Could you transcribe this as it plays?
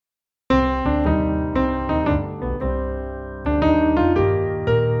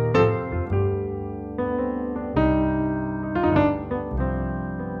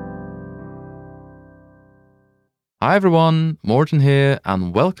Hi everyone, Morten here,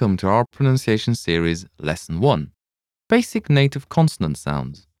 and welcome to our pronunciation series, Lesson 1, Basic Native Consonant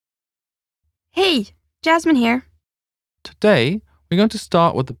Sounds. Hey, Jasmine here. Today, we're going to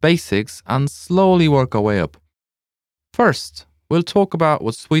start with the basics and slowly work our way up. First, we'll talk about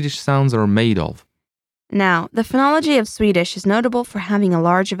what Swedish sounds are made of. Now, the phonology of Swedish is notable for having a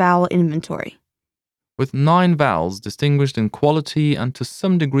large vowel inventory. With 9 vowels distinguished in quality and to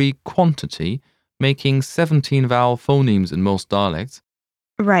some degree quantity, making 17 vowel phonemes in most dialects.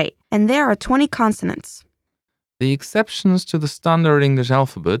 Right, and there are 20 consonants. The exceptions to the standard English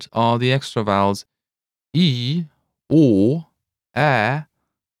alphabet are the extra vowels I, O, Ä,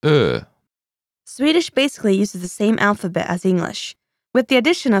 Ö. Swedish basically uses the same alphabet as English, with the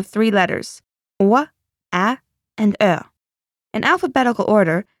addition of 3 letters, O, Ä, and Ö. In alphabetical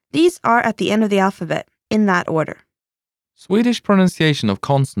order, these are at the end of the alphabet, in that order. Swedish pronunciation of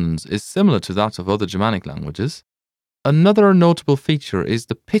consonants is similar to that of other Germanic languages. Another notable feature is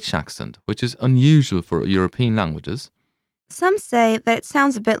the pitch accent, which is unusual for European languages. Some say that it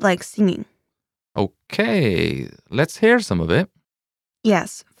sounds a bit like singing. Okay, let's hear some of it.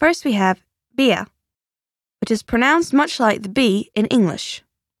 Yes, first we have bea, which is pronounced much like the B in English.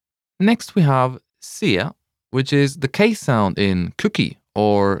 Next we have sia, which is the K sound in cookie,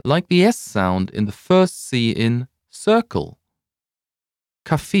 or like the S sound in the first C in circle.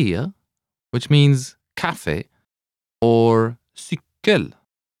 Kaffe, which means cafe, or cykel,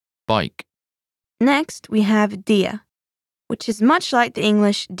 bike. Next, we have dia, which is much like the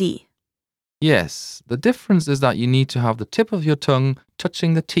English D. Yes, the difference is that you need to have the tip of your tongue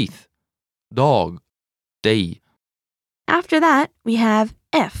touching the teeth. Dog, day. After that, we have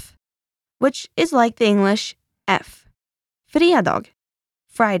F, which is like the English F. Fredag,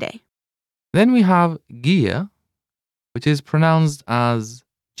 Friday. Then we have gia, which is pronounced as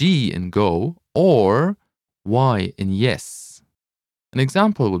G in go or Y in yes. An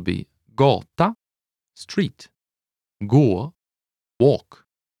example would be gata, street, gå, walk,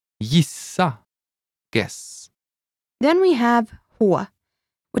 gissa, guess. Then we have H,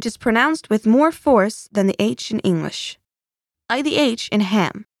 which is pronounced with more force than the H in English, like the H in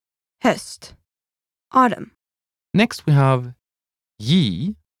ham, höst, autumn. Next we have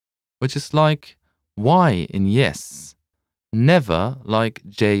ye, which is like Y in yes, never like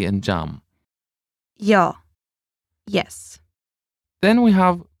J in jam. Ja, yes. Then we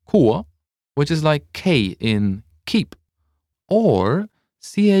have ko, which is like K in keep, or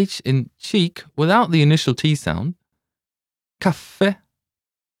CH in cheek without the initial T sound. Kaffe,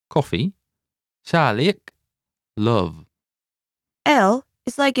 coffee. Kärlek, love. L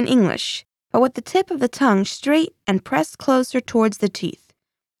is like in English, but with the tip of the tongue straight and pressed closer towards the teeth,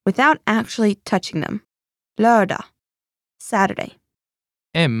 without actually touching them. Lördag, Saturday.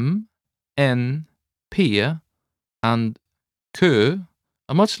 M, N, P, and K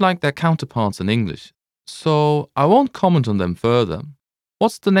are much like their counterparts in English, so I won't comment on them further.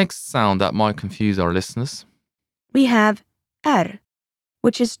 What's the next sound that might confuse our listeners? We have R,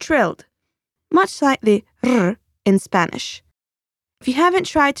 which is trilled, much like the R in Spanish. If you haven't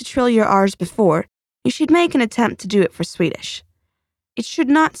tried to trill your R's before, you should make an attempt to do it for Swedish. It should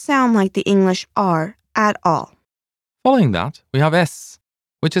not sound like the English R at all. Following that, we have S,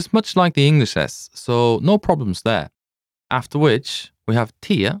 which is much like the English S, so no problems there. After which, we have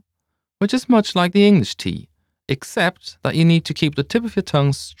T, which is much like the English T, except that you need to keep the tip of your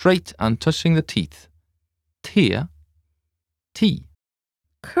tongue straight and touching the teeth. T, T.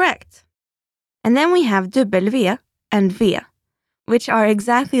 Correct. And then we have W and V, which are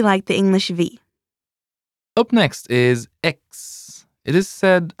exactly like the English V. Up next is X. It is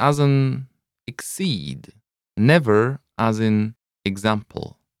said as an exceed, never as in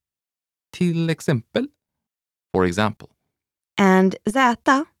example. Till exempel, for example. And Z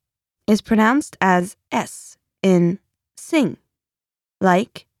is pronounced as S in sing,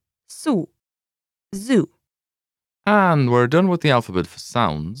 like so, zoo. And we're done with the alphabet for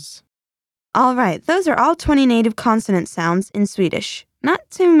sounds. All right, those are all 20 native consonant sounds in Swedish. Not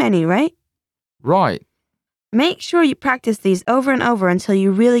too many, right? Right. Make sure you practice these over and over until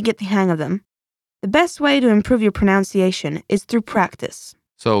you really get the hang of them. The best way to improve your pronunciation is through practice.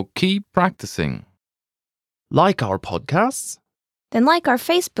 So keep practicing. Like our podcasts? Then like our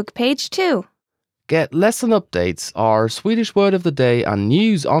Facebook page too. Get lesson updates, our Swedish word of the day, and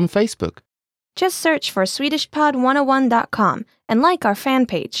news on Facebook. Just search for SwedishPod101.com and like our fan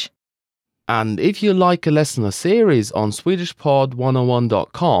page. And if you like a lesson or series on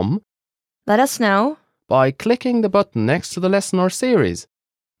SwedishPod101.com, Let us know by clicking the button next to the lesson or series.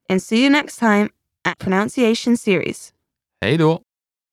 And see you next time at Pronunciation Series. Hej då!